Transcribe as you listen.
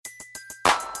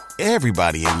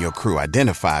Everybody in your crew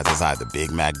identifies as either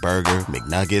Big Mac Burger,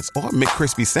 McNuggets, or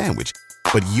McCrispy Sandwich.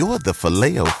 But you're the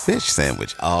Filet-O-Fish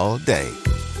Sandwich all day.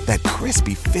 That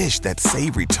crispy fish, that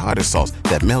savory tartar sauce,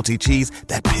 that melty cheese,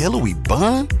 that pillowy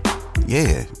bun.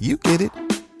 Yeah, you get it.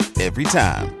 Every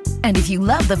time. And if you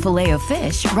love the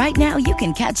Filet-O-Fish, right now you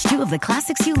can catch two of the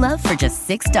classics you love for just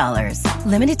 $6.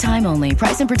 Limited time only.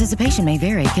 Price and participation may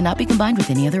vary. Cannot be combined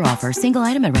with any other offer. Single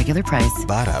item at regular price.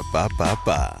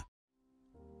 Ba-da-ba-ba-ba.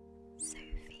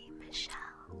 Sophie Michelle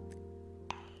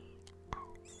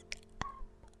ASMR.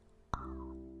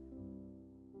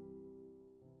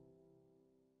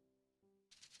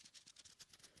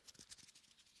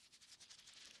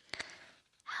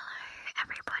 Hello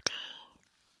everybody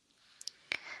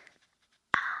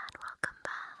and welcome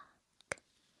back.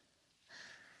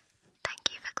 Thank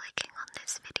you for clicking on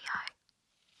this video.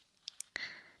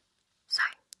 So,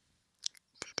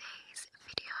 today's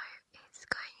video is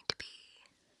going to be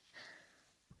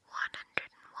 101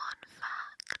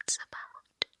 facts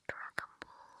about Dragon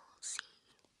Ball Z.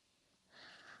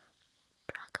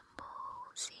 Dragon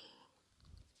Ball Z.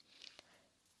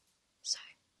 So,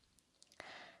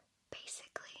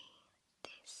 basically,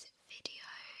 this video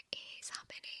is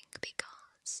happening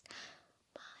because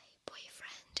my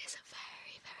boyfriend is a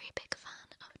very, very big fan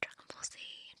of Dragon Ball Z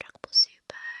and Dragon Ball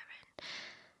Super and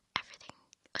everything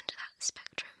under that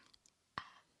spectrum.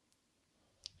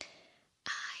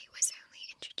 I was only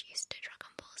introduced to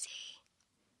Dragon Ball Z,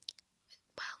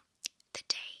 well, the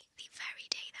very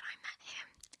day that I met him.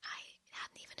 I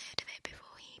hadn't even heard of it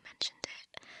before he mentioned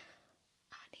it,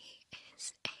 and he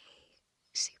is a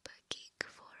super geek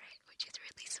for it, which is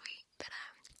really sweet, but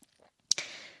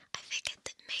I figured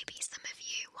that maybe some of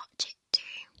you watch it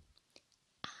too,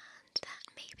 and that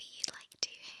maybe you'd like to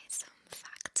hear some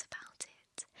facts about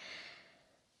it.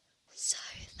 So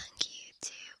thank you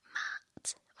to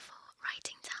Matt for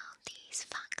writing down these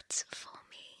facts for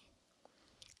me,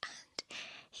 and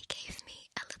he gave me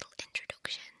a little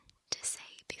introduction to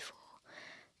say before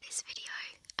this video,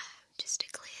 just to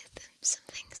clear some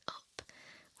things up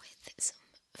with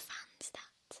some fans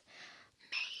that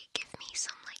may give me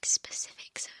some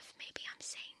specifics of maybe I'm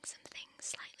saying some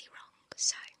things slightly wrong.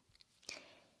 So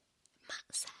Matt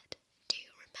said, do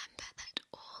remember that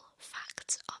all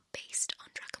facts are based on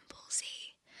Dragon Ball Z,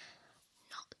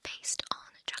 not based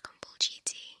on Dragon Ball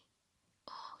GT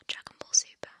or Dragon Ball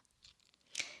Super.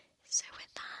 So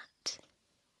with that,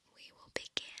 we will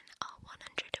begin our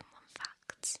 101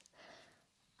 facts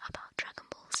about Dragon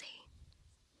Ball Z.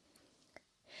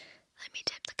 Let me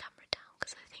tip the camera down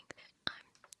because I think that I'm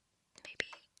maybe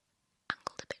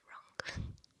angled a bit wrong.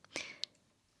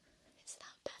 Is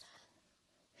that better?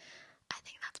 I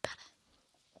think that's better.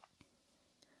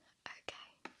 Okay.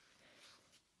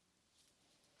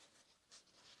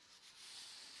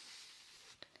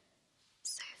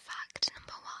 So fact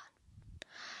number 1.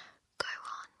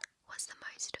 Gohan was the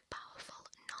most powerful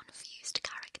non-fused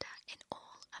character in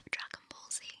all of Dragon Ball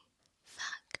Z.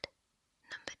 Fact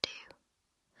number 2.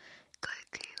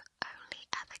 Goku only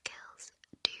ever kills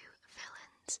 2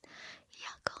 villains,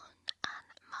 Yakon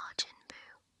and Majin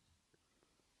Buu.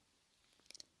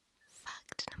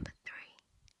 Fact number 3.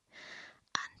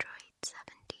 Android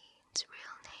 17's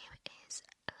real name is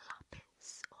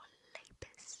Lapis or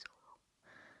Lapis or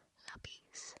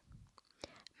Lapis.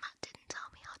 Matt didn't tell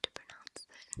me how to pronounce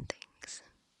certain things.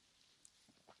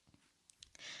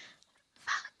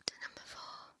 Fact number 4.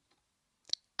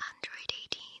 Android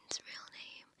 18's real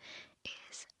name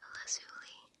is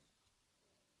Lazuli.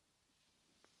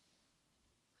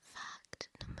 Fact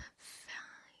number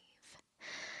 5.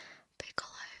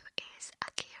 Piccolo is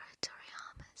Akira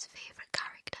Toriyama's favorite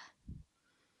character.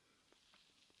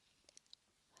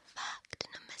 Fact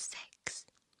number 6.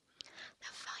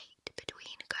 The fight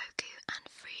between Goku and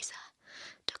Frieza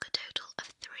took a total of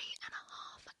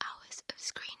 3.5 hours of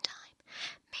screen time,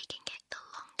 making it the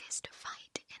longest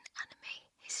fight in anime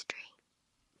history.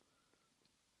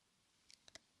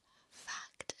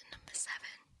 Fact number 7.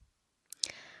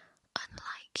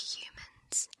 Unlike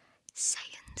humans,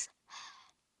 Saiyan's hair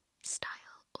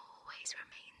style always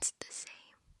remains the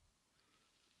same.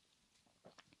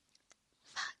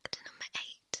 Fact number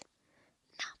 8.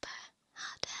 Nappa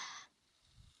had hair.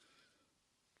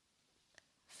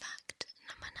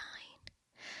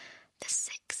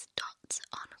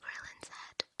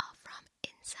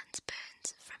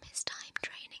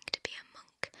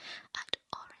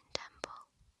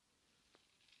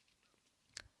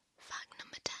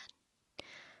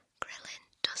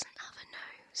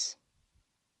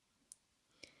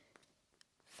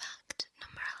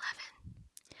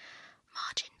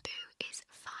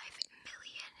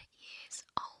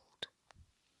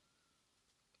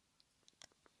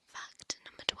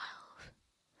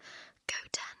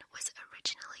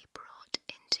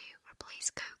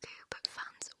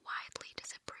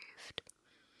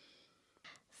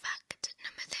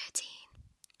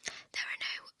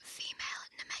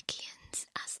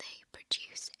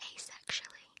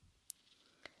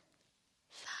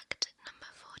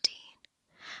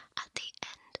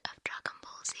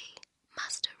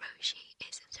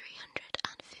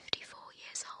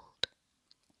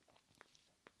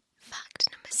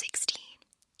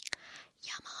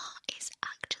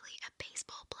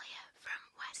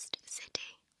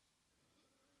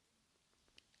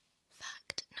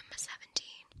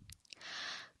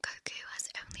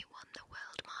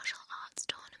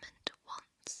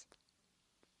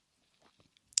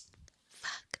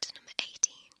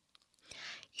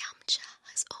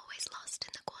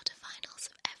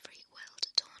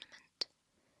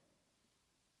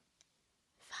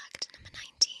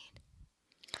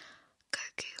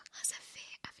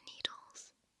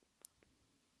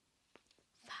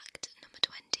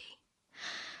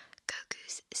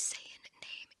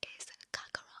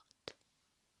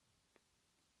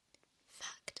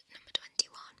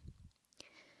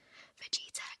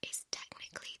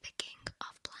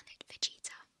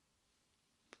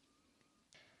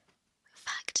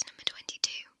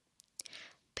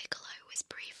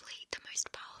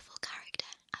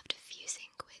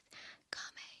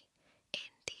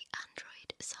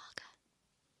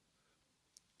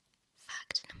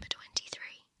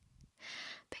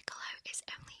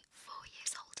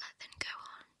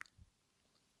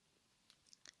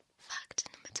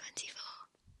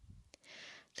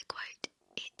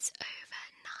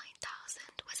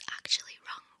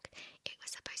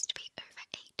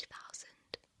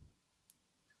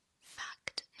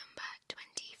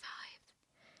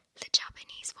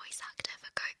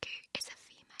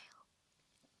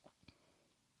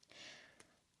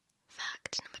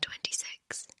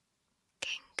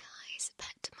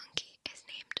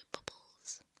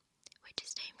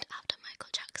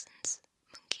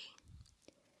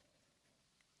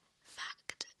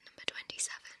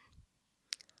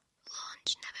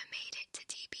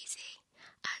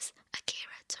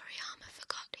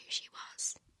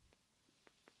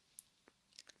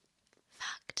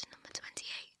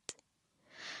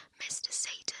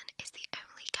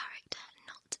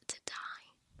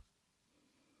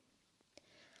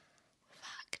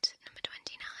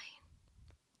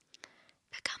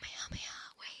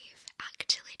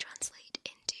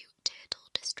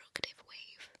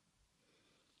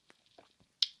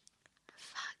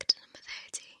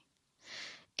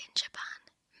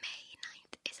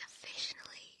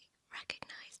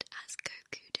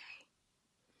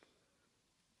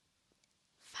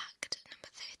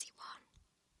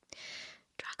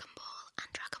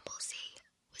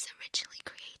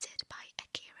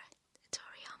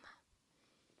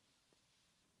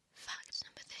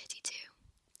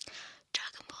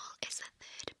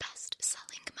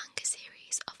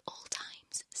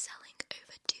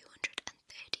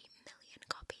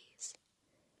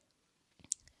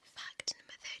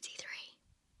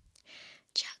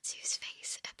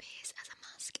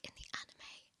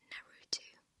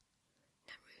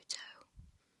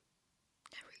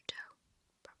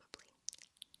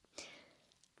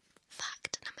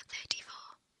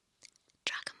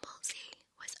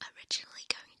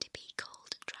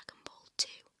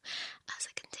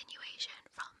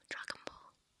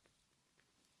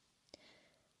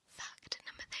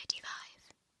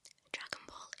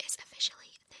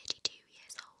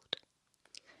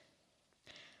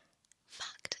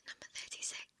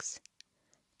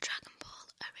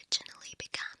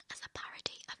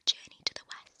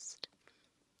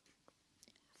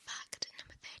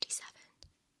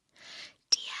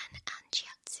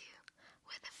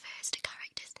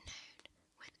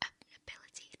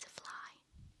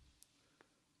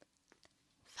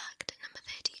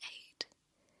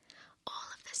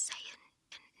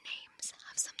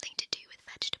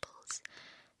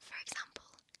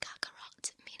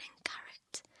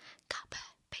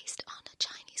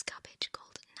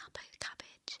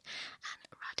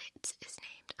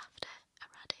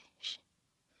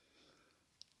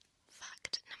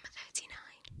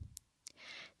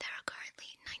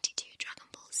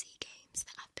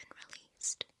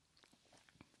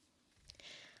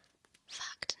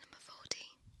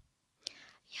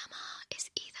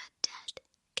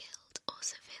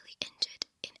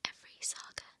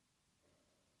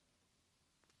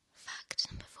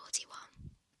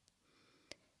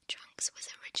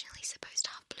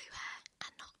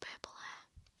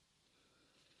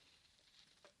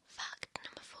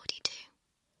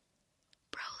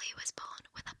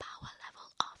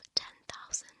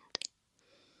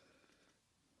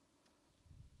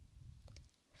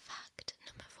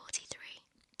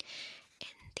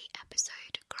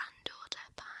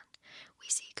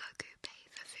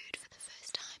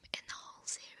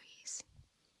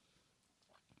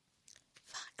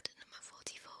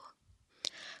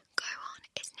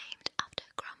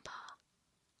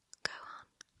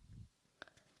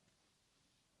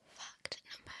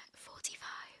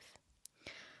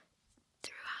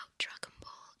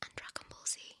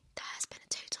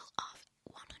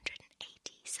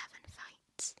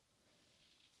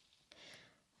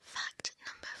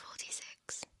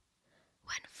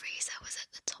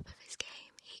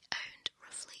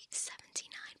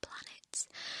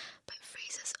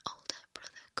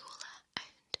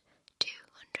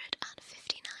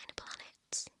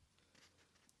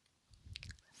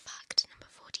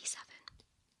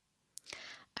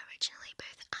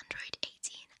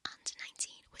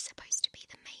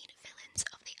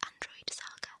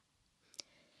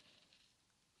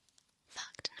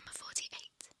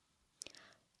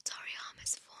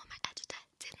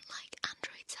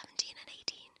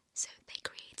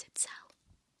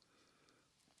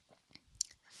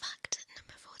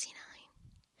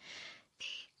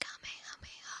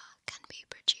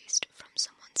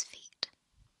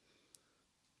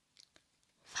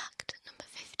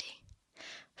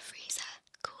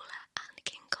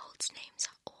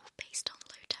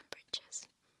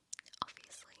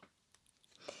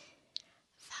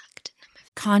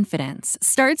 confidence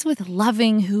starts with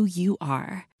loving who you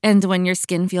are. And when your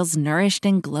skin feels nourished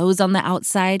and glows on the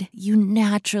outside, you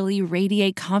naturally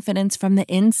radiate confidence from the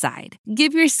inside.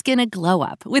 Give your skin a glow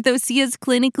up with Osea's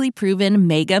clinically proven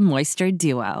Mega Moisture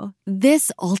Duo.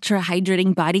 This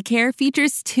ultra-hydrating body care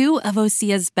features two of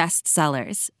Osea's best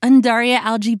sellers, Undaria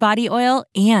Algae Body Oil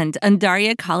and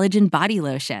Undaria Collagen Body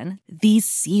Lotion. These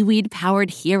seaweed-powered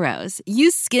heroes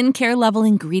use skincare-level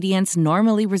ingredients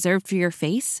normally reserved for your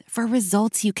face for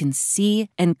results you can see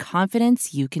and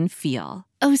confidence you can feel.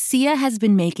 Osea has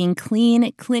been making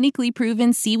clean, clinically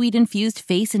proven seaweed-infused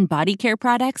face and body care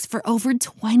products for over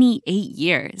 28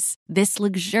 years. This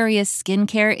luxurious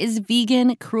skincare is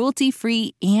vegan,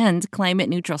 cruelty-free, and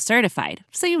climate-neutral certified,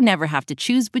 so you never have to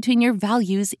choose between your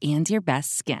values and your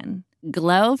best skin.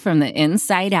 Glow from the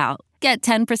inside out. Get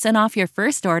 10% off your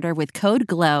first order with code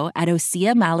GLOW at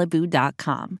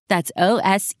OseaMalibu.com. That's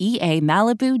OSEA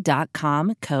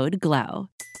Malibu.com, code GLOW.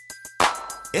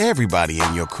 Everybody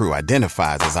in your crew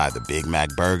identifies as either Big Mac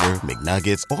Burger,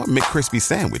 McNuggets, or McCrispy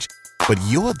Sandwich. But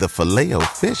you're the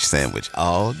Filet-O-Fish Sandwich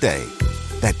all day.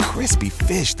 That crispy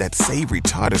fish, that savory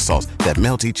tartar sauce, that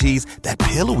melty cheese, that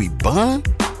pillowy bun.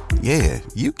 Yeah,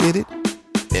 you get it.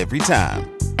 Every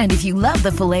time. And if you love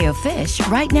the Filet-O-Fish,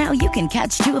 right now you can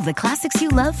catch two of the classics you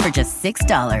love for just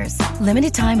 $6.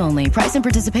 Limited time only. Price and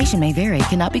participation may vary.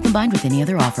 Cannot be combined with any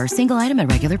other offer. Single item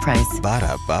at regular price.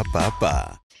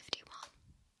 Ba-da-ba-ba-ba. 51.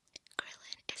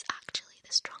 Krillin is actually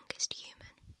the strongest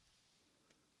human.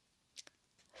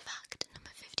 Fact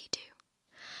number 52.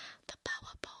 The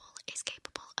power pole is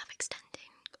capable of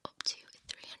extending up to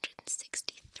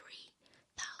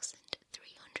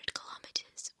 363,300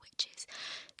 kilometers, which is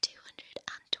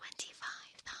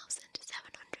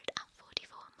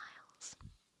 225,744 miles.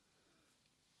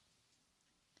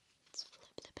 Let's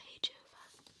flip the page over.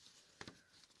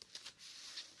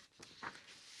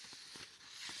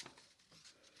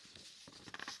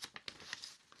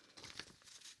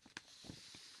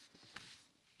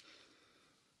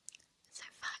 So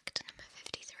fact number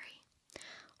 53.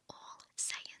 All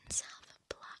Saiyans have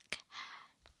black hair.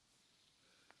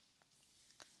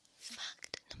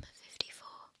 Fact number 54.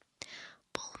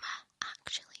 Bulma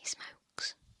actually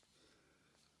smokes.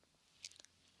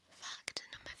 Fact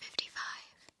number 55.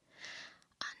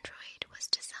 Android was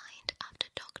designed after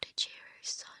Dr. Jiro's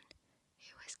son,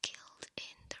 who was killed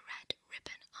in the Red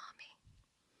Ribbon Army.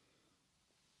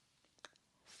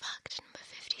 Fact number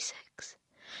 56.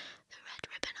 The Red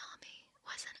Ribbon Army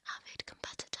was an avid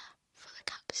competitor for the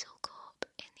Capsule Corp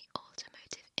in the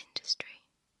automotive industry.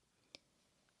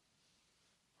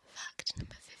 Fact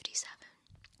number 57.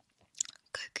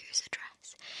 Goku's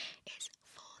address is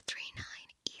 439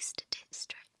 East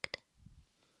District.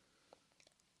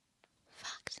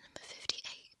 Fact number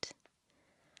 58.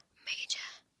 Major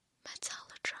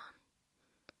Metallotron.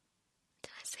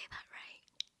 Did I say that right?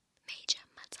 Major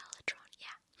Metallotron,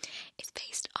 yeah. It's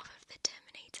based off of the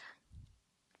Terminator.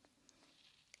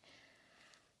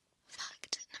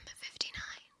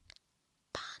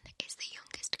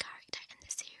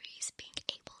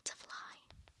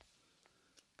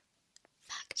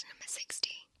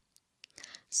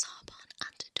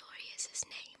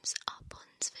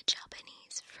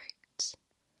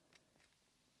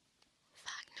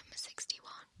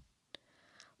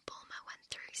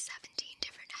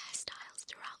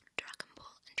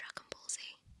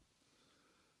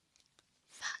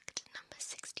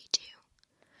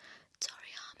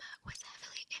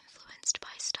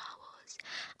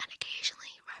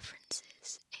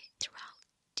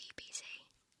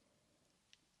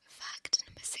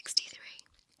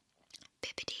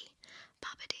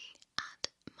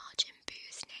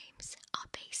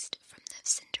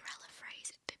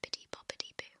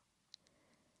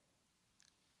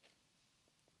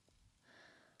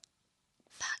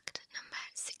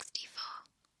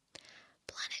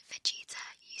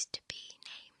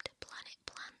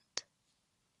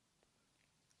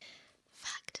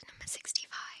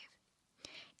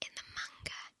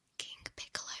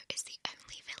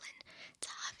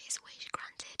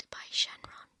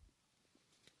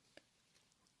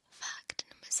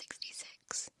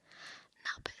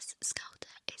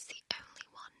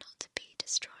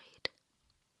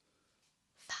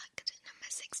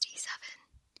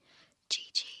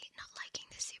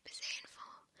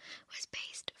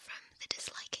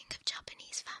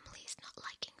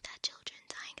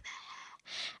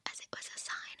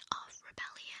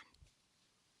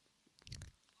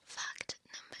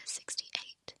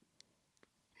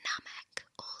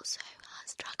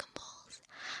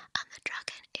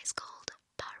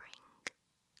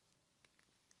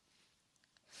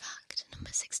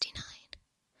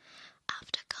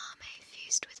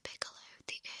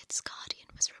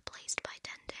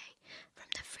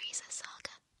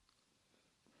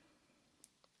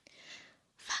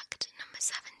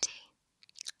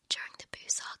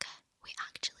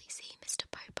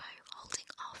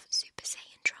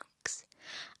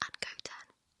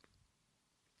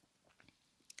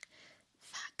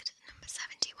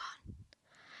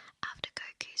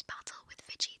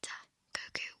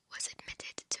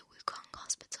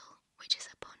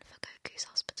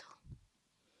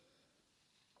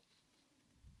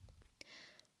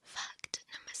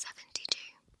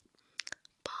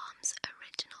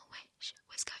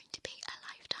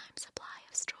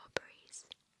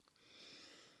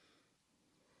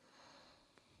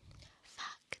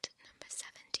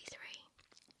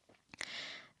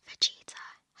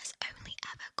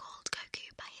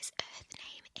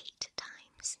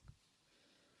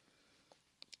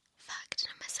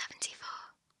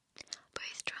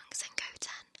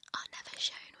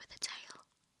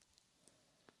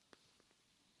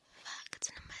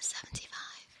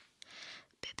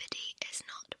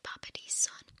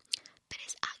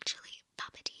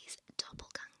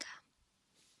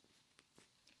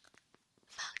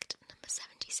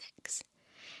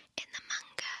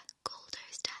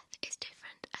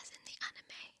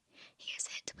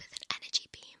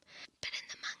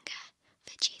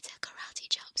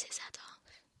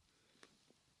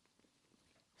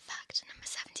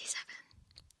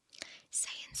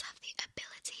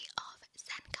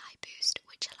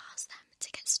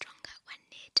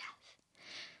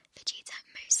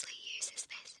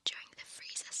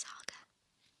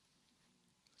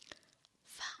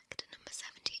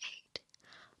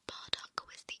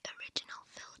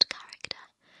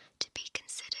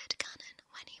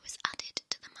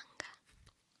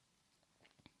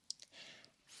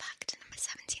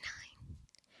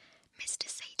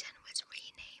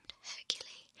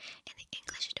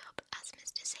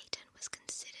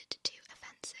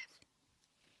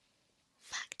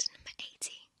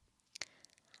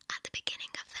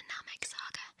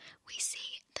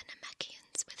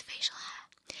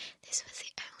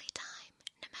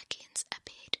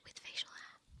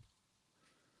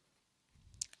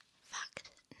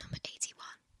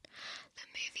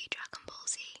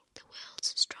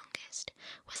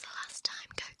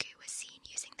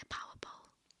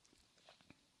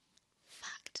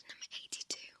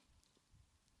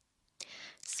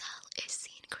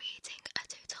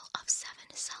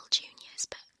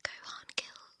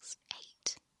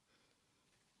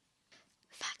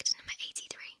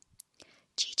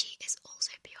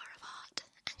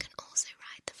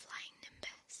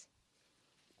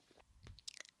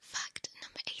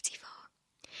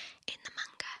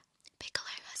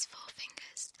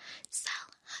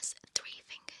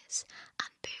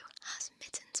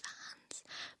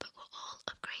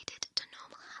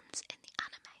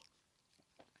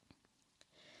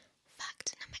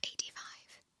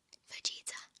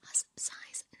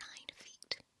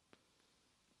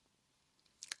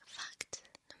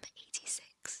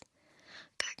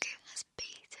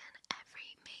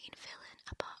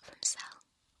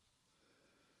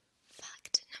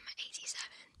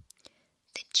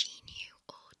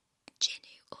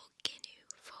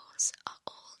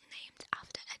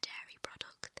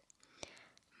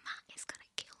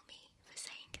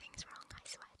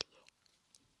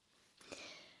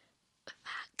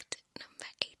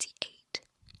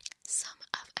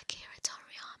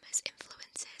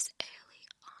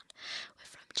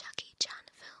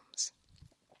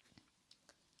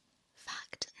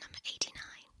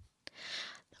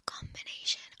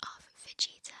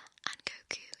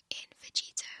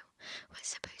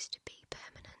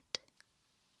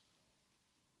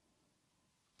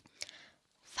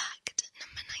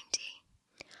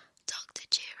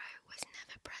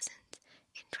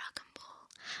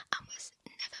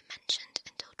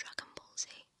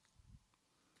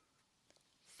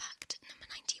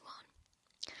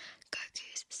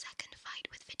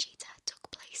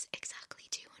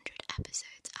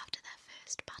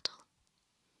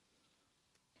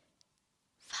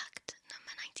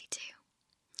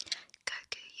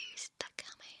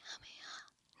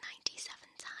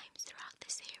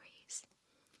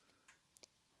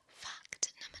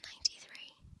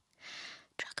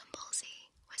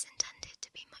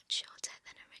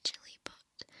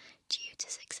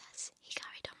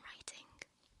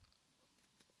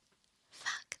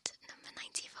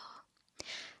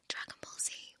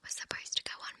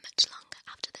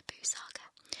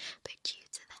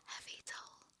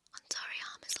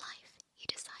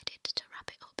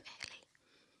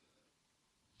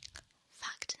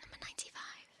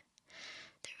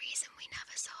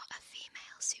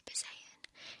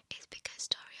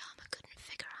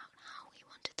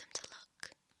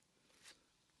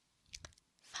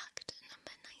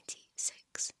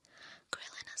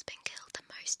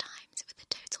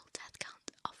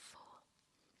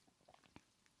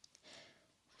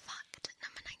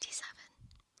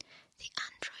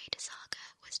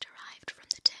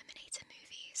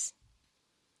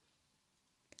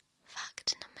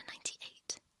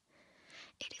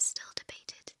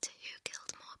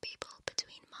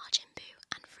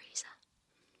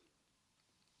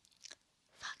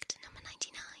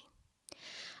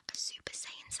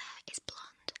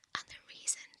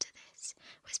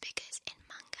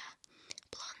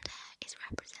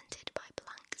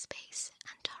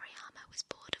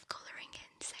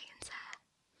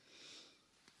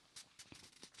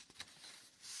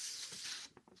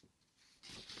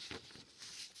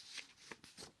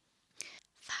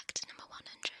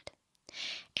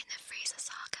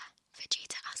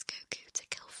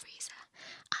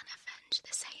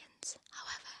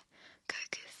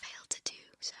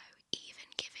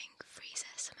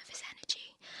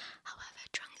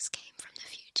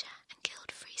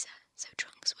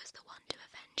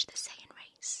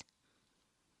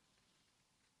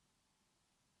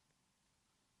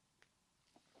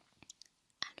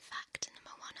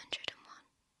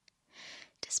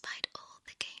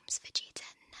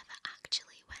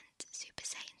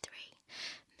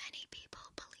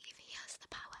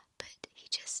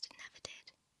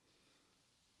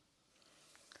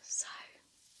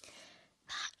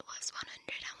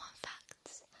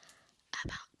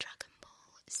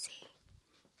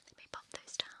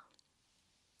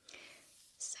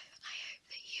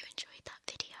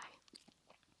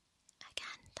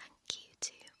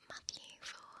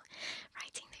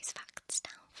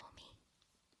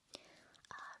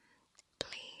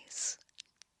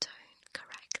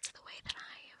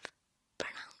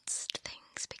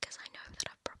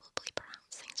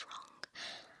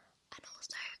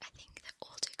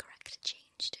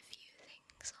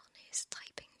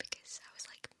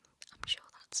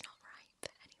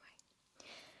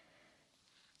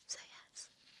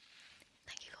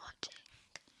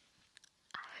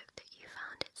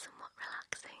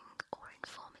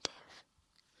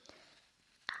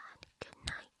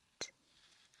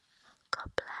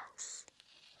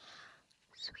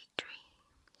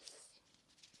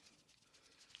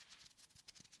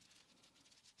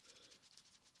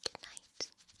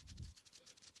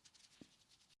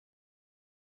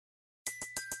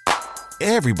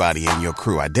 Everybody in your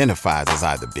crew identifies as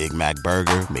either Big Mac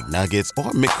Burger, McNuggets,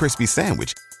 or McCrispy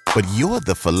Sandwich. But you're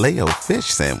the Filet-O-Fish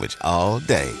Sandwich all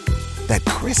day. That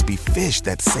crispy fish,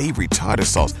 that savory tartar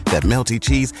sauce, that melty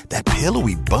cheese, that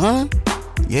pillowy bun.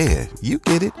 Yeah, you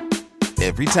get it.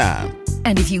 Every time.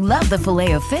 And if you love the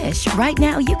Filet-O-Fish, right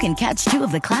now you can catch two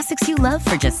of the classics you love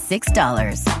for just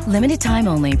 $6. Limited time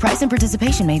only. Price and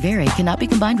participation may vary. Cannot be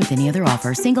combined with any other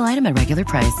offer. Single item at regular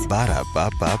price.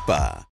 Ba-da-ba-ba-ba.